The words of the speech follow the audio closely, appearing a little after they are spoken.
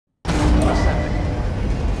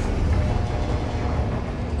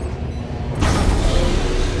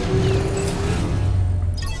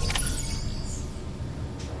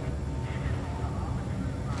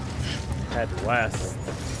west.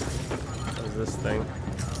 What is this thing?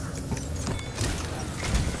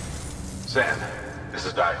 Sam, this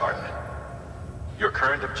is Die Hartman. Your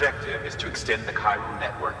current objective is to extend the Chiral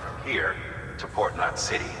network from here to Port Knot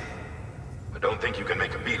City. But don't think you can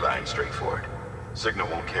make a beeline straight for it. Signal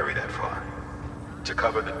won't carry that far. To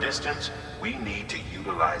cover the distance, we need to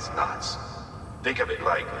utilize knots. Think of it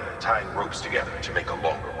like tying ropes together to make a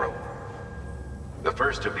longer rope. The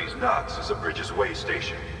first of these knots is a Bridges Way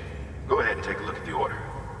station. Go ahead and take a look at the order.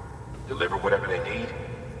 Deliver whatever they need,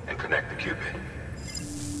 and connect the Cupid.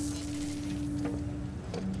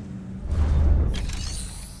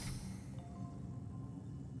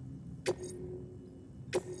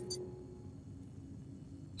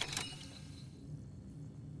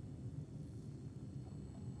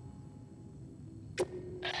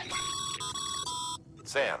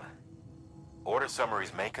 Sam, order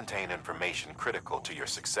summaries may contain information critical to your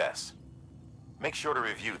success. Make sure to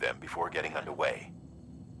review them before getting underway.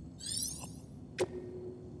 I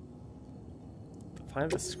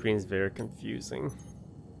find the screens very confusing.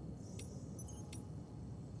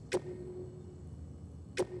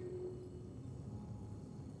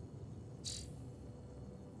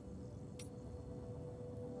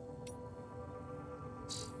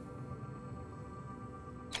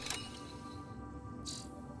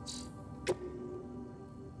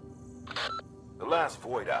 The last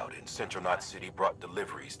void out in Central Knot City brought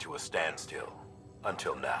deliveries to a standstill.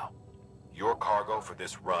 Until now. Your cargo for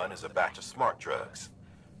this run is a batch of smart drugs.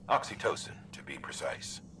 Oxytocin, to be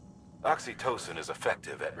precise. Oxytocin is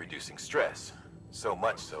effective at reducing stress. So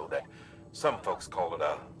much so that some folks call it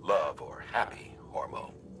a love or happy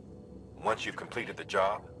hormone. Once you've completed the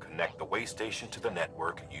job, connect the way station to the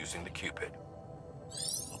network using the Cupid.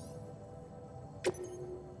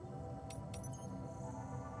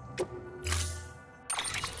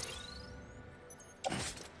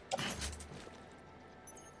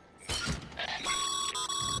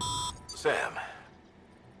 Sam,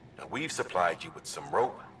 now we've supplied you with some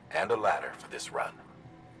rope and a ladder for this run.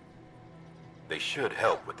 They should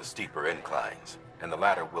help with the steeper inclines, and the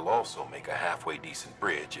ladder will also make a halfway decent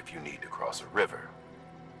bridge if you need to cross a river.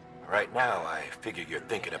 Right now, I figure you're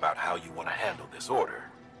thinking about how you want to handle this order.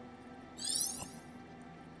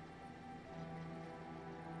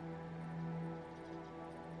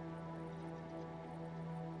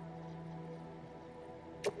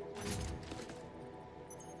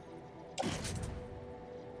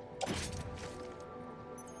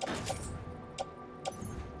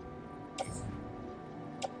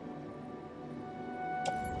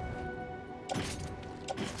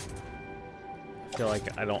 I feel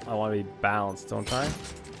like I want to be balanced, don't I?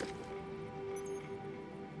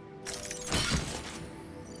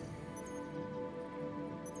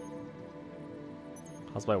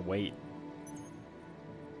 How's my weight?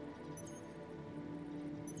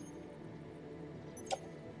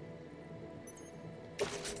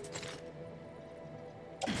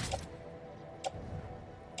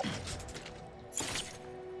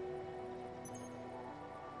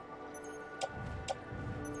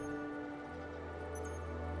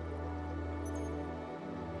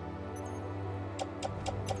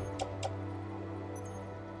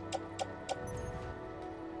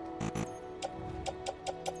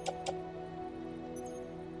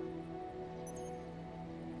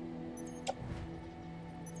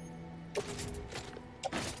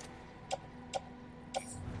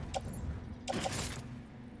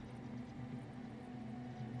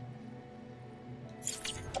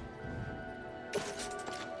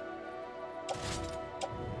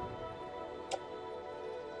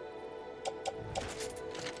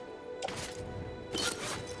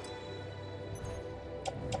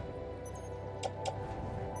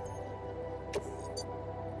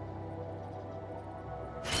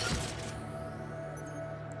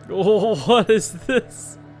 Oh, what is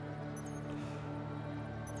this?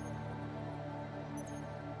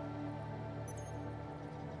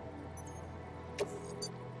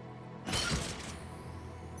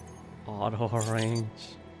 Auto range.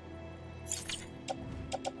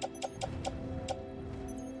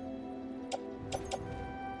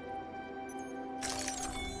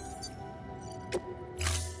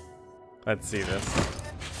 Let's see this.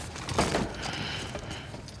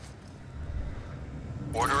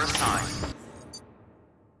 Order assigned.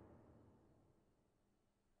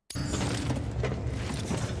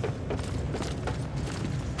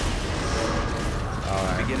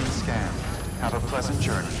 Alright. Beginning scan. Have a pleasant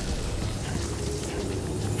journey.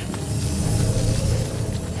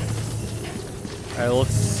 I look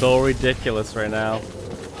so ridiculous right now.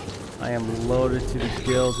 I am loaded to the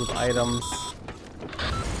gills with items.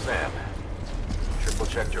 Sam, triple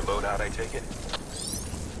checked your loadout, I take it?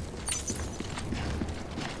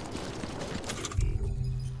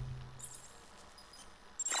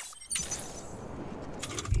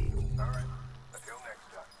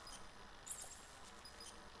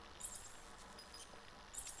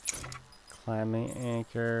 Climbing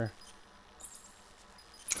anchor.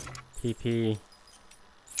 PP.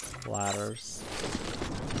 Ladders.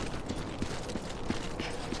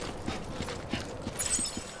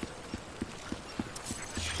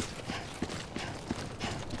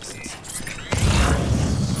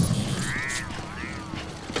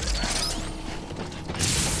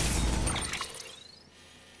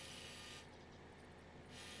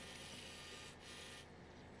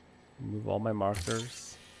 Move all my markers.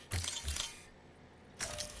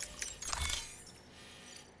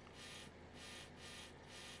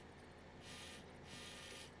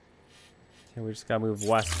 Okay, we just gotta move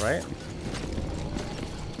west, right?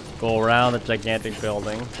 Go around the gigantic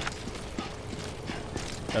building.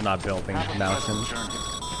 They're not building, mountain.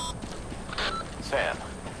 Sam,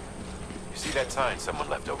 you see that sign someone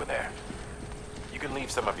left over there? You can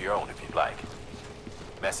leave some of your own if you'd like.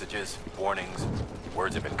 Messages, warnings,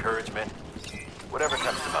 words of encouragement, whatever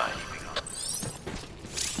comes to mind.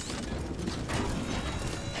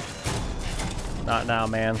 Not now,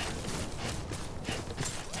 man.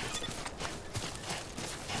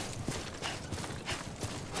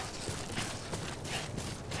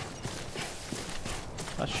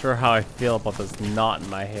 Not sure how I feel about this knot in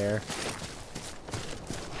my hair.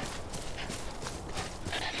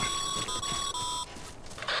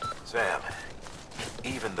 Sam,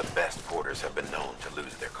 even the best porters have been known to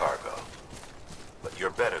lose their cargo. But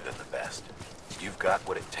you're better than the best. You've got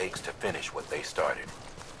what it takes to finish what they started.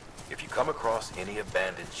 If you come across any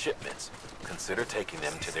abandoned shipments, consider taking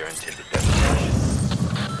them to their intended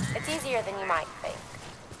destination. It's easier than you might think.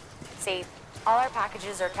 See, all our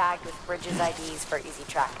packages are tagged with Bridges IDs for easy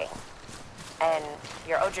tracking. And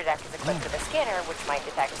your Oja deck is equipped with a scanner which might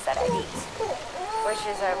detect set IDs. Which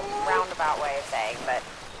is a roundabout way of saying, but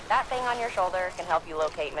that thing on your shoulder can help you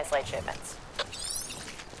locate mislaid shipments.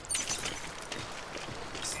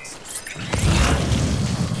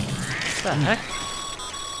 What the heck?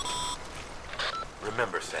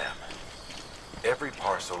 Remember, Sam, every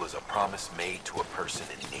parcel is a promise made to a person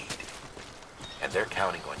in need. And they're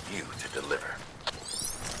counting on you to deliver.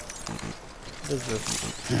 What is this?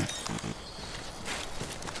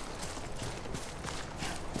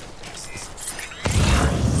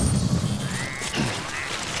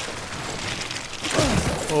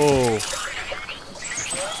 Oh.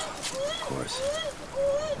 Of course.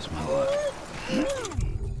 It's my luck.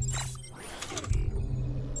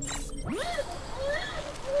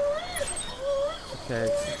 Okay,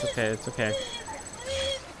 it's okay, it's okay.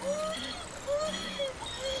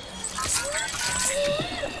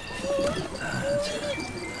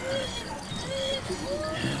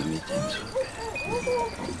 Everything's okay.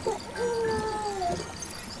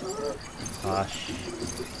 Hush.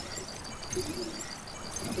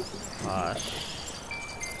 Hush.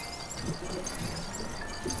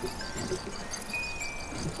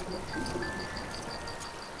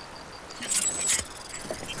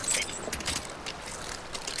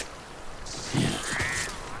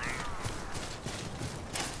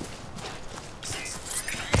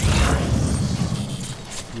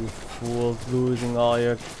 You fools losing all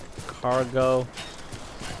your cargo.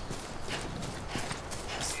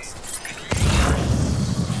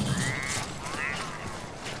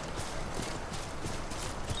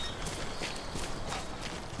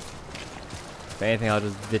 If anything, I'll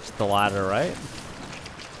just ditch the ladder, right?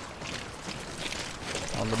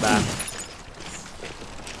 On the back.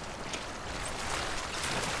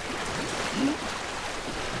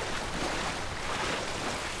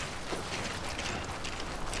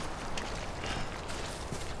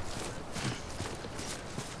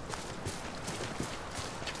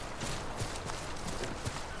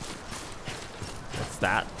 What's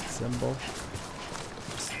that symbol?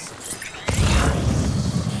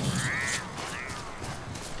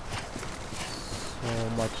 So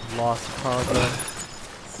much lost cargo.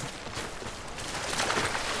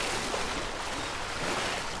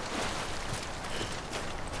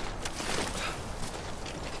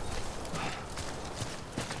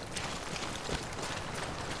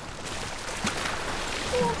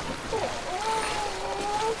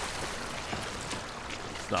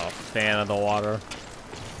 Not a fan of the water.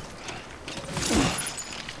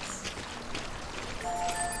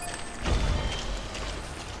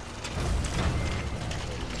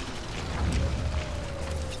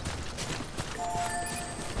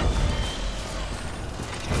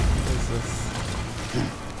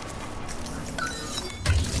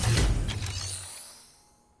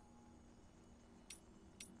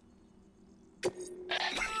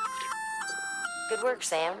 Good work,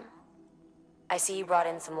 Sam. I see you brought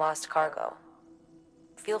in some lost cargo.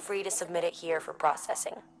 Feel free to submit it here for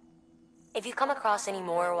processing. If you come across any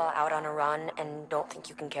more while out on a run and don't think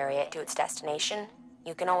you can carry it to its destination,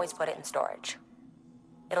 you can always put it in storage.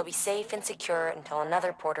 It'll be safe and secure until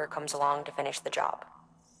another porter comes along to finish the job.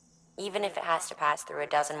 Even if it has to pass through a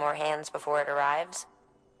dozen more hands before it arrives,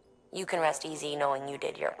 you can rest easy knowing you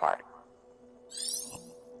did your part.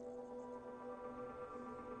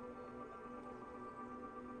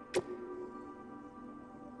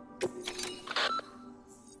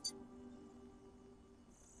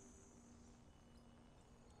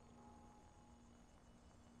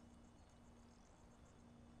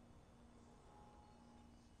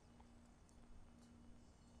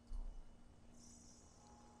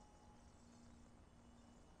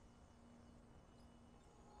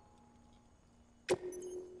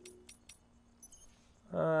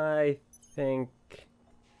 I think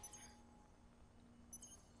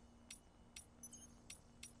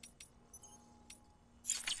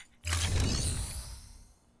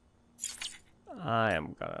I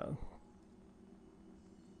am gonna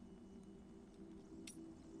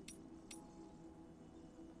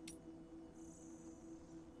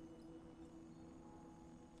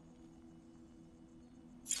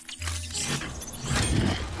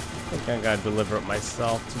I think I'm gonna deliver it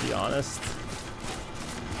myself, to be honest.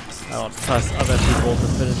 I don't trust other people to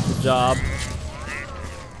finish the job.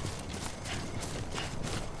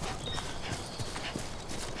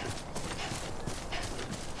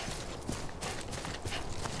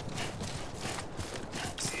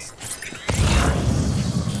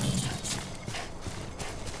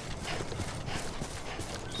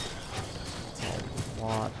 It's a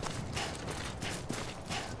lot.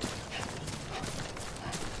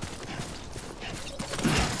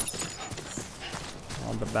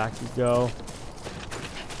 On the back you go.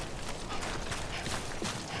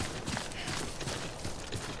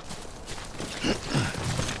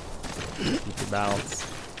 Keep your balance.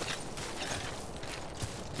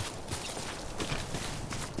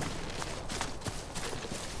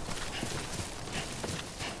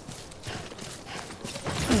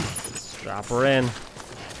 Strap her in.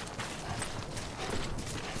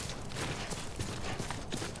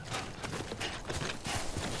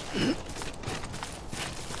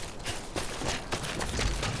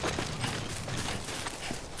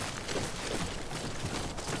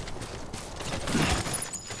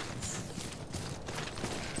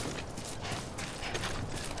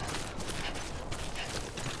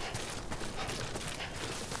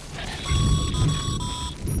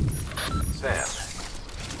 Sam,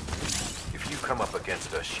 if you come up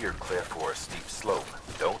against a sheer cliff or a steep slope,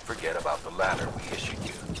 don't forget about the ladder we issued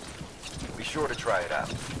you. Be sure to try it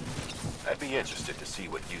out. I'd be interested to see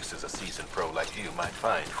what uses a seasoned pro like you might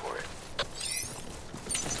find for it.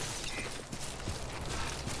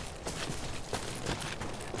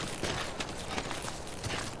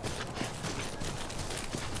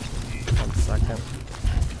 One second.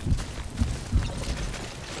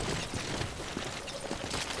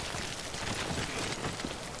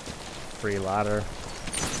 Free ladder.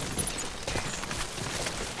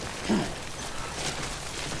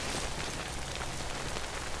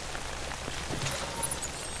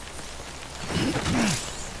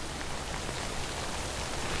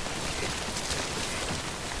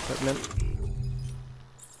 Equipment.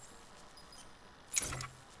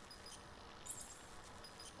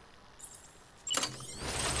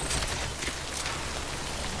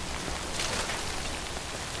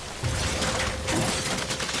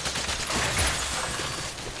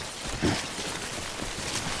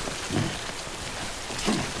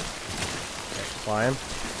 Climb.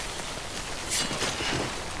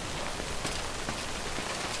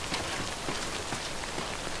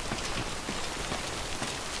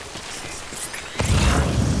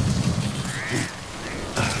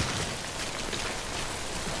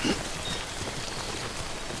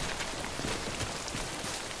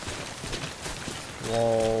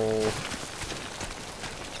 Whoa.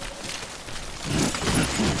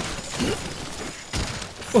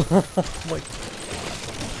 Like,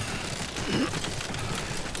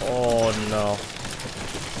 oh no.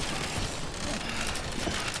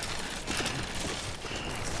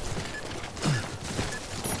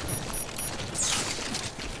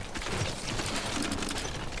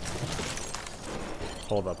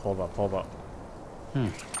 Hold up, hold up, hold up.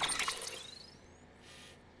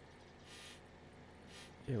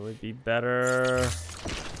 It would be better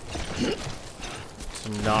to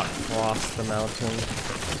not cross the mountain.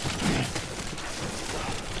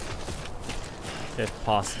 If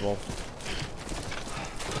possible.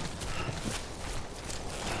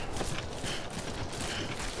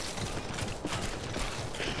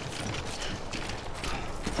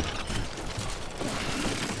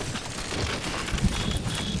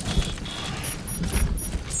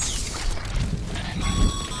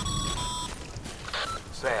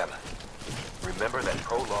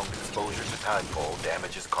 prolonged exposure to timefall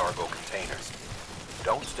damages cargo containers.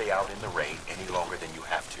 Don't stay out in the rain any longer than you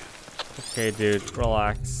have to. Okay, dude,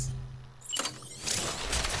 relax.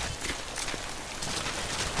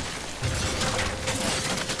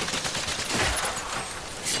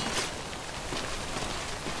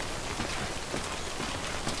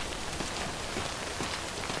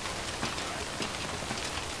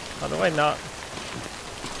 How do I not?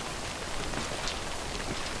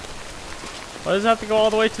 Why does it have to go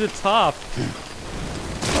all the way to the top?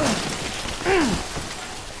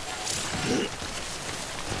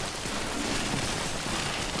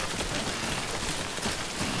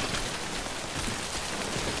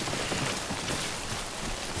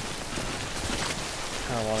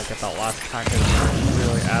 I want to get that last package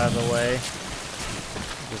really out of the way.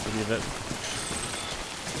 Just leave it.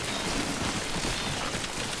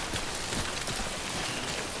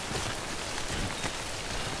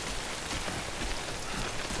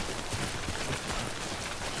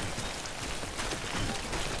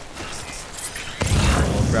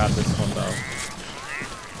 We'll grab this one though.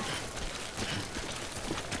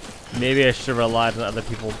 Maybe I should have relied on other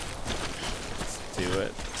people to do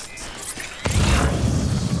it.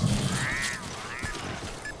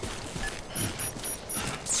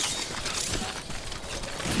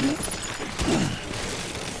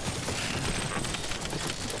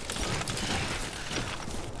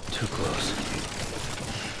 Too close.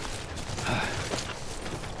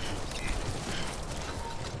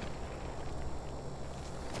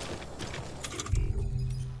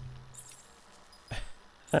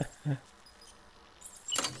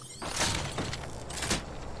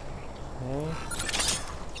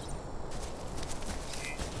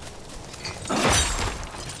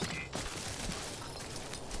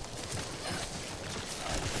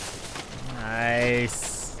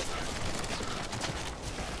 Nice.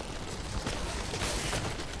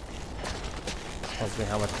 Tells me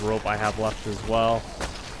how much rope I have left as well.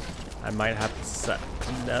 I might have to set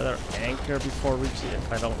another anchor before reaching it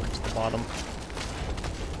if I don't reach the bottom.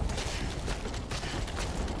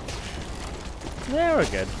 Yeah, we're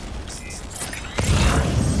good.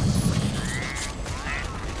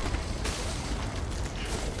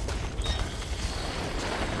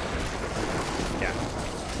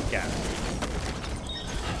 Yeah.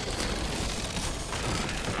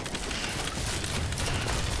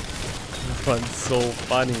 This one's so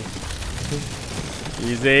funny.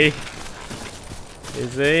 Easy.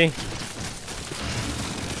 Easy.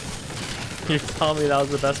 You're telling me that was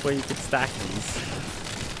the best way you could stack these.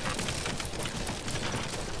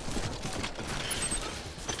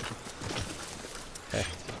 Okay.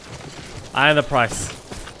 Eye on the prize.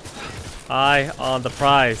 Eye on the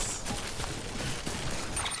prize.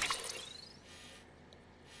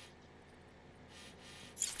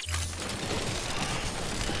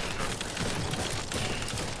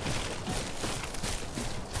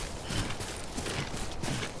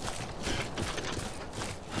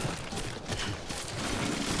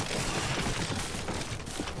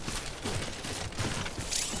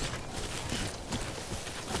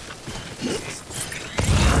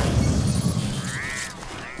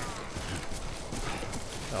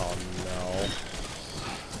 Oh no.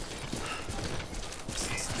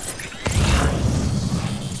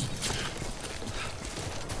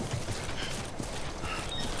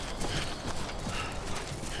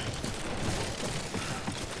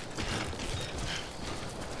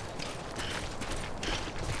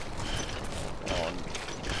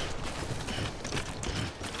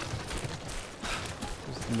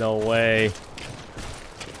 There's no way.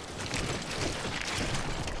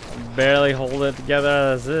 Barely holding it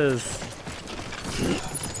together as is.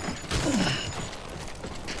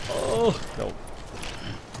 Oh, nope.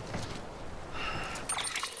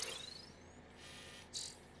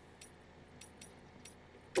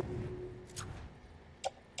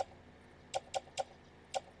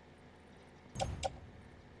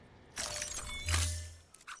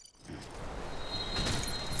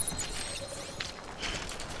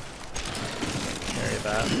 Carry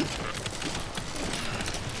that.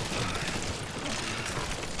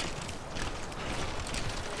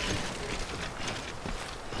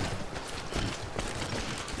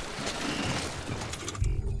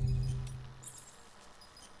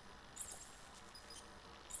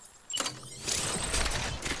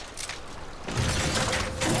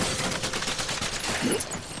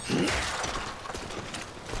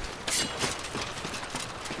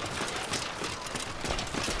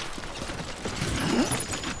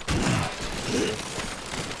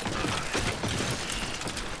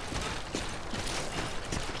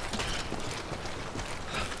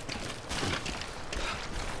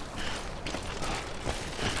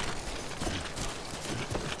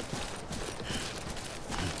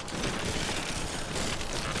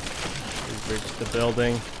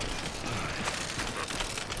 building.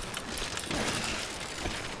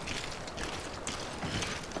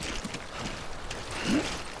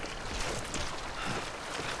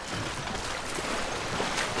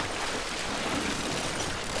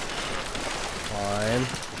 Fine.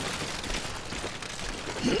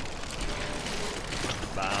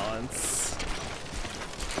 Balance.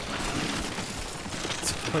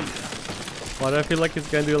 Why do I feel like it's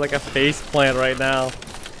gonna do like a face plant right now?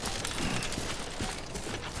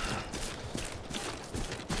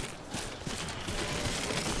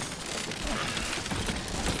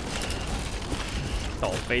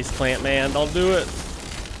 Oh, face plant, man. Don't do it.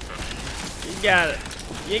 You got it.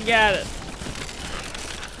 You got it.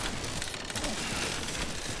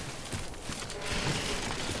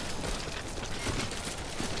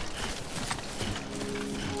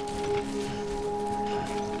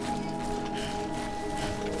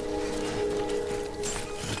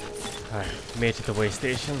 Made it to the way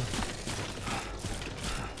station.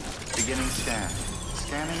 Beginning scan.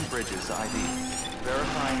 Scanning bridges ID.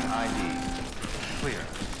 Verifying ID. Clear.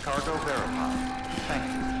 Cargo verified. Thank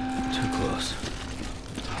you. Too close.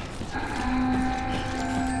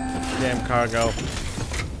 Damn cargo.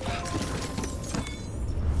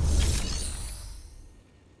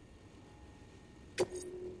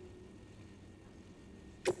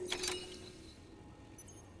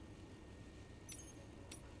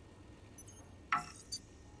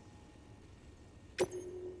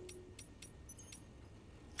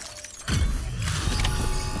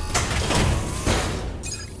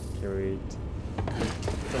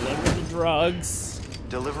 Deliver the drugs.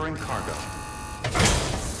 Delivering cargo.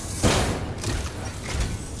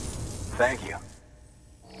 Thank you.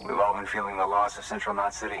 We've all been feeling the loss of Central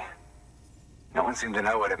Knot City. No one seemed to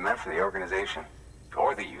know what it meant for the organization.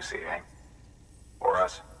 Or the UCA. Or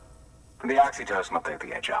us. For the oxytocin will take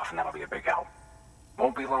the edge off, and that'll be a big help.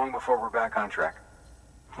 Won't be long before we're back on track.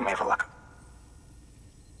 You may have a luck.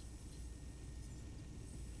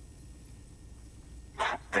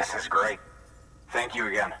 This is great. Thank you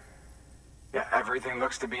again. Yeah, everything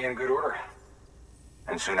looks to be in good order.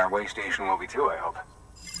 And soon our way station will be too, I hope.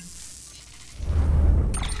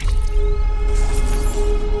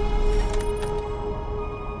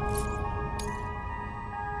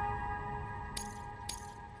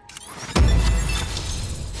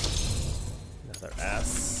 Another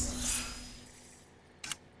S.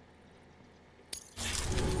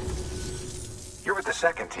 You're with the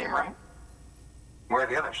second team, right? Where are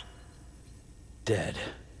the others? Dead.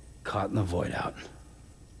 Caught in the void out.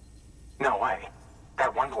 No way.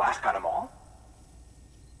 That one blast got them all?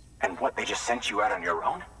 And what, they just sent you out on your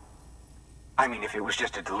own? I mean, if it was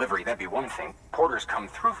just a delivery, that'd be one thing. Porters come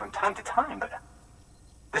through from time to time, but...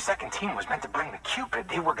 The second team was meant to bring the Cupid.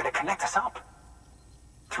 They were gonna connect us up.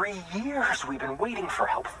 3 years we've been waiting for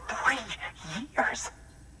help. 3 years!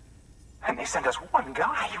 And they sent us one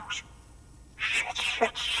guy who's...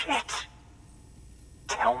 Shit.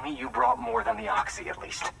 Tell me you brought more than the Oxy, at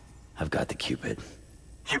least. I've got the Cupid.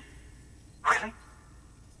 You... Really?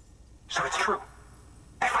 So it's true.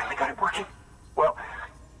 I finally got it working. Well,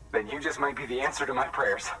 then you just might be the answer to my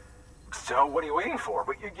prayers. So what are you waiting for?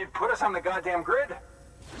 You put us on the goddamn grid.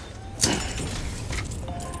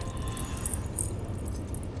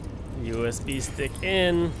 USB stick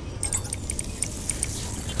in.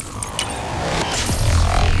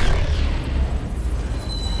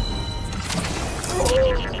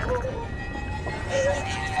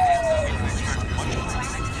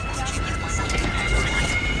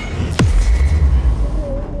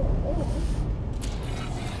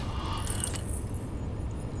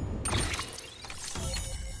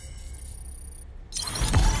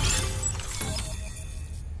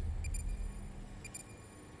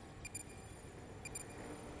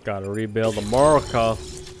 Gotta rebuild America.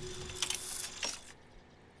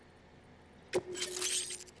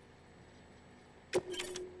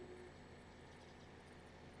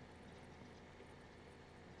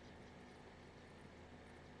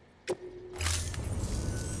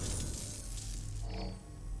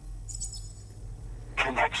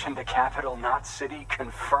 Connection to Capital Knot City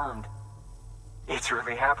confirmed. It's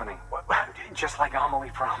really happening. Just like Amelie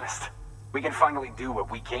promised. We can finally do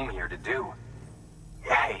what we came here to do.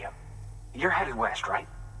 Hey, you're headed west, right?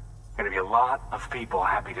 Gonna be a lot of people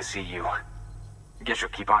happy to see you. I guess you'll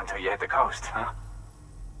keep on till you hit the coast, huh?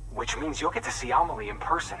 Which means you'll get to see Amelie in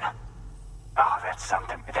person. Oh, that's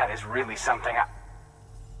something. That is really something.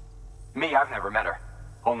 Me, I've never met her.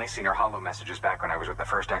 Only seen her holo messages back when I was with the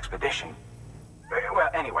first expedition. Well,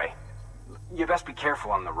 anyway, you best be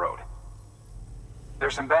careful on the road.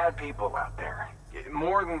 There's some bad people out there.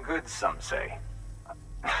 More than good, some say.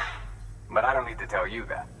 But I don't need to tell you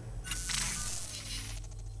that.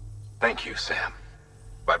 Thank you, Sam.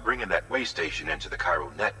 By bringing that way station into the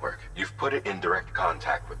Cairo network, you've put it in direct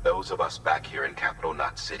contact with those of us back here in Capital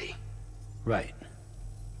Knot City. Right.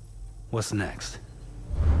 What's next?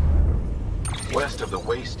 West of the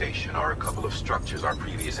way station are a couple of structures our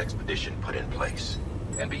previous expedition put in place.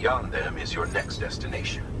 And beyond them is your next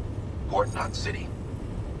destination, Port Knot City.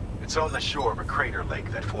 It's on the shore of a crater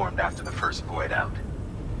lake that formed after the first void out.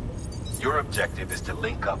 Your objective is to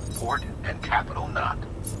link up Port and Capital Knot.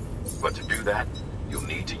 But to do that, you'll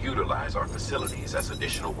need to utilize our facilities as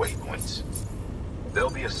additional waypoints.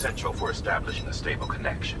 They'll be essential for establishing a stable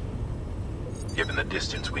connection. Given the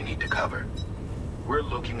distance we need to cover, we're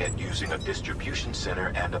looking at using a distribution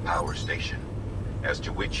center and a power station, as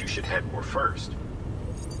to which you should head for first.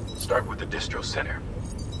 Start with the distro center.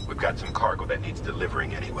 We've got some cargo that needs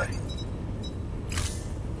delivering anyway.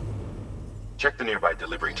 Check the nearby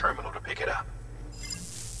delivery terminal to pick it up.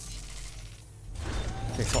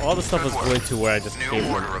 Okay, so all the stuff is going to where I just came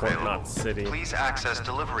from, order Port available. Knot City. Please access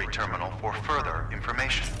delivery terminal for further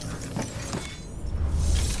information.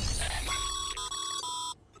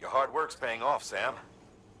 Your hard work's paying off, Sam.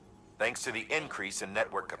 Thanks to the increase in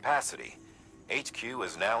network capacity, HQ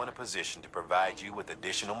is now in a position to provide you with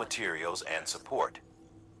additional materials and support.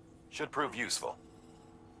 Should prove useful.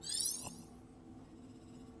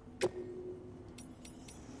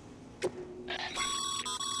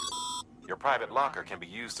 Your private locker can be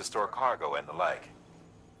used to store cargo and the like.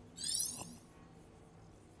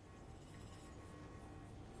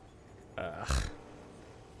 Ugh.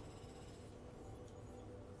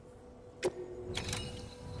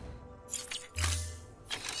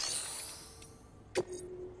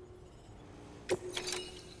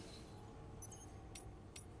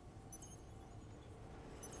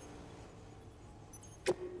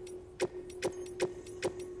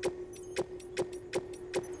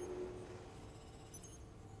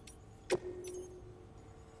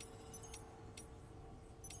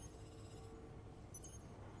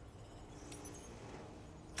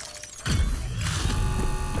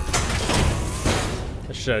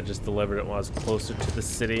 I should have just delivered it when I was closer to the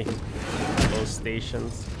city. Those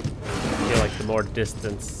stations. I feel like the more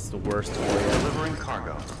distance, the worse for you. Delivering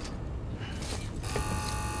cargo.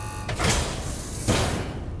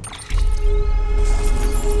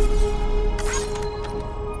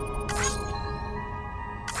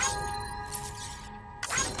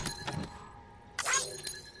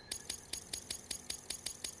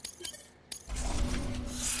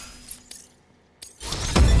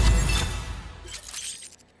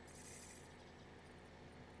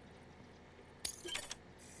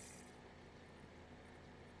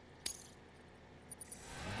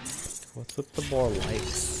 What's with the more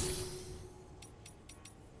lights?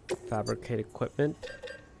 Fabricate equipment.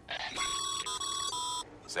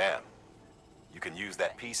 Sam, you can use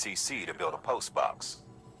that PCC to build a post box.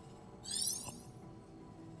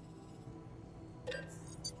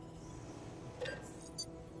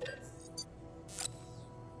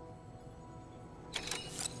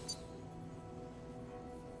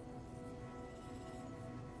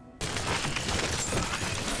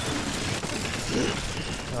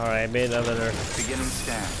 Alright, I made another. Beginning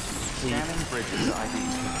scan. Scanning bridges ID.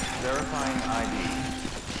 Verifying ID.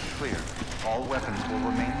 Clear. All weapons will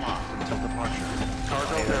remain locked until departure.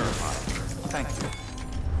 Cargo verified. Thank you.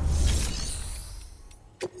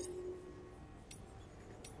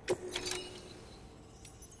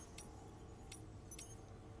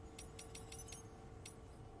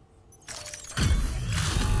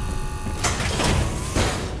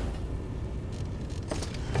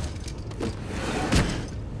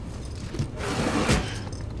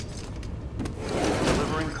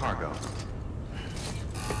 Delivering cargo.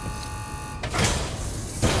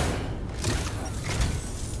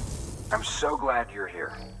 I'm so glad you're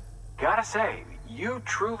here. Gotta say, you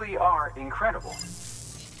truly are incredible.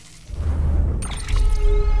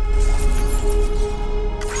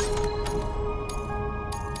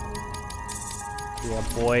 Yeah,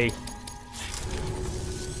 boy.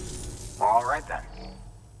 All right then.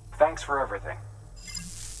 Thanks for everything.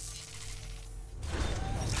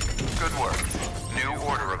 Good work. New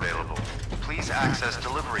order available. Please access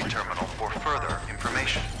delivery terminal for further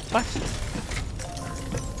information. What?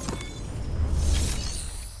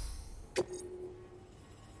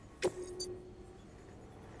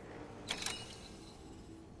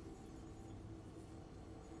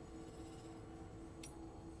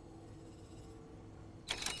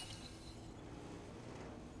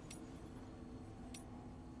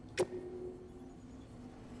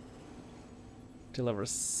 Deliver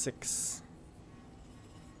 6.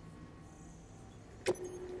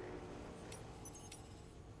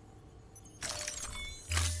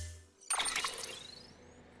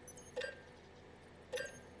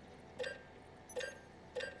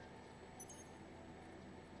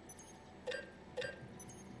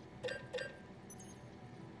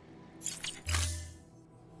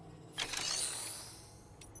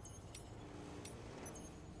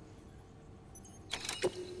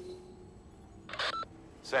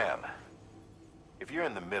 Sam, if you're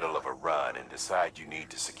in the middle of a run and decide you need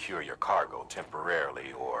to secure your cargo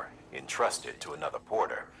temporarily or entrust it to another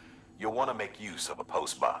porter, you'll want to make use of a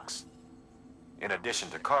post box. In addition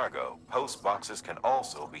to cargo, post boxes can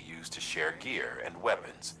also be used to share gear and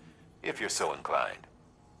weapons, if you're so inclined.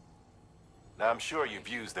 Now, I'm sure you've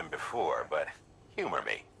used them before, but humor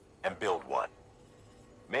me and build one.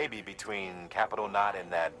 Maybe between Capital Knot and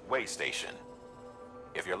that way station.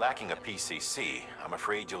 If you're lacking a PCC, I'm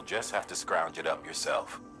afraid you'll just have to scrounge it up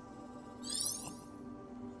yourself.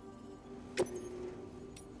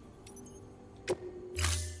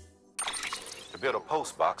 To build a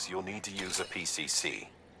post box, you'll need to use a PCC.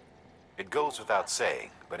 It goes without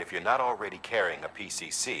saying, but if you're not already carrying a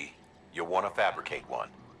PCC, you'll want to fabricate one.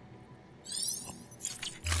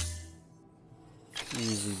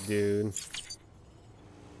 Easy, dude.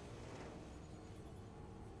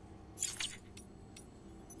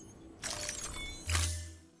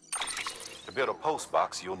 To build a post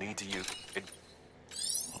box, you'll need to use it.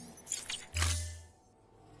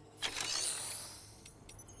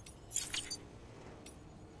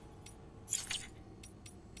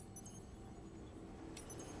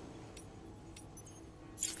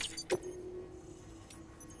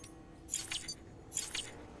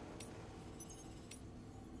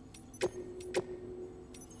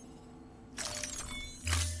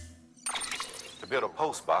 To build a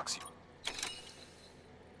post box,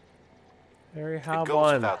 Harry, it have goes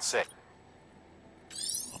one. without saying.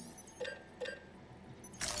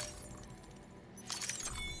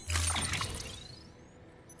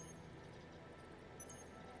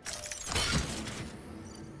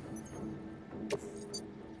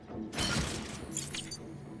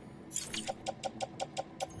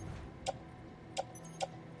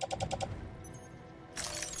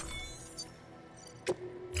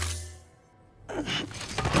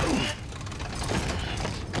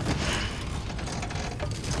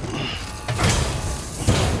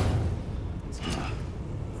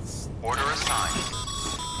 Order assigned.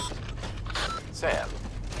 Sam,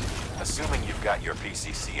 assuming you've got your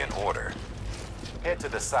PCC in order, head to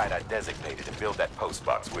the site I designated and build that post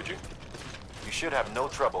box, would you? You should have no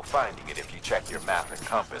trouble finding it if you check your map and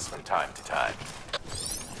compass from time to time.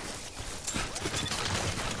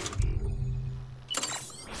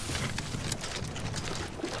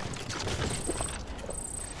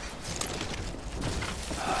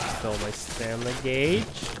 Fill my stamina gauge.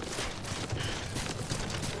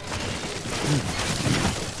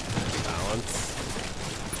 Balance.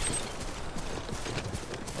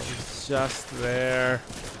 It's just there.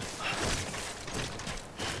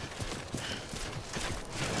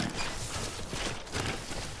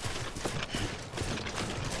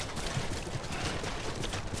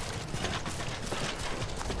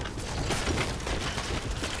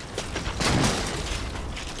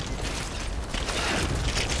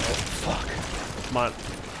 Come on.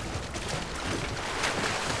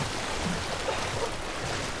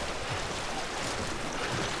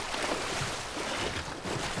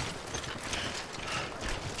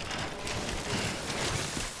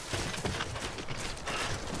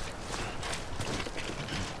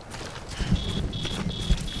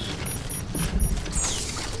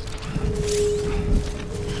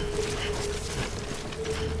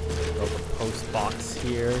 Build a post box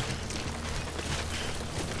here.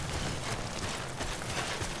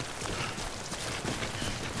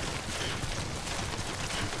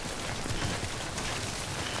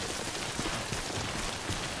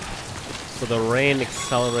 So the rain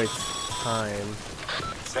accelerates time.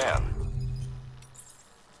 Sam.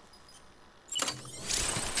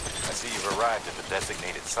 I see you've arrived at the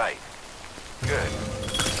designated site. Good.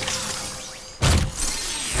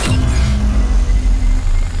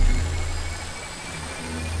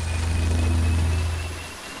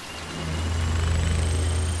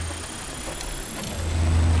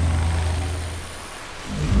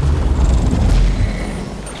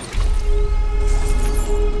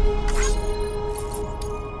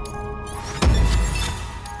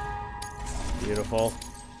 Beautiful.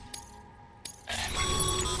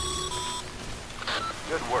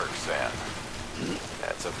 Good work, Sam.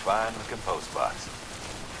 That's a fine-looking post box.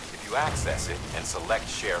 If you access it and select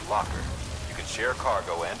Share Locker, you can share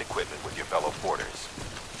cargo and equipment with your fellow porters.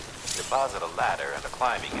 Deposit a ladder and a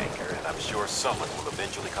climbing anchor, and I'm sure someone will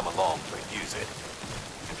eventually come along to use it.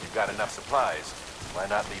 If you've got enough supplies, why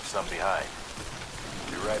not leave some behind?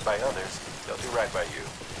 Do right by others, they'll do right by you.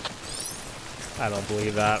 I don't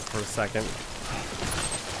believe that for a second.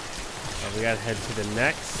 We gotta head to the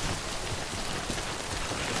next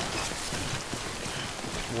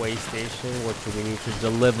way station, which we need to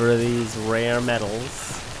deliver these rare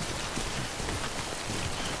metals.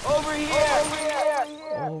 Over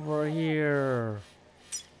here! Over here.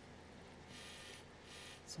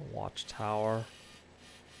 It's a watchtower.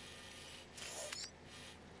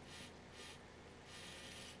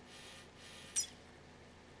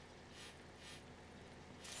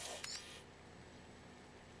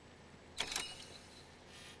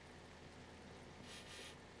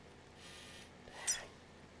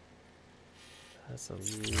 That's a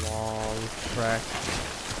long trek.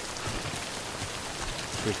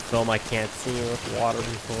 Should film I can't see with water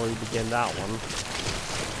before we begin that one.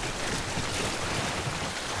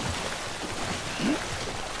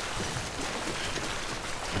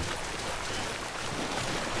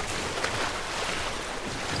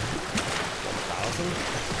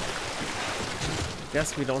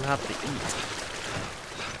 Guess we don't have to eat.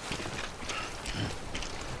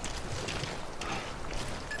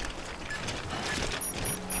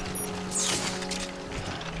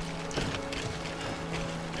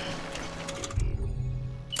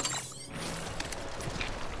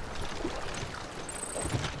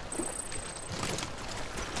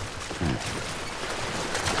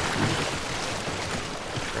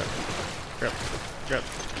 Grip, grip.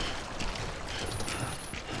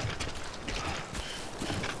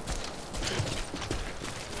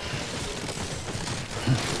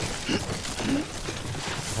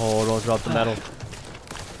 Oh, don't drop the metal.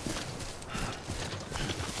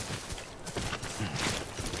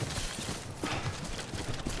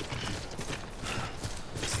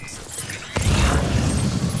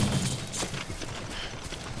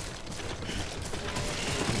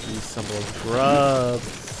 Use some of those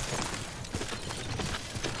grubs.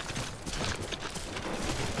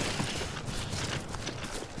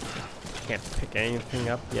 Can't pick anything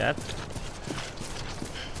up yet.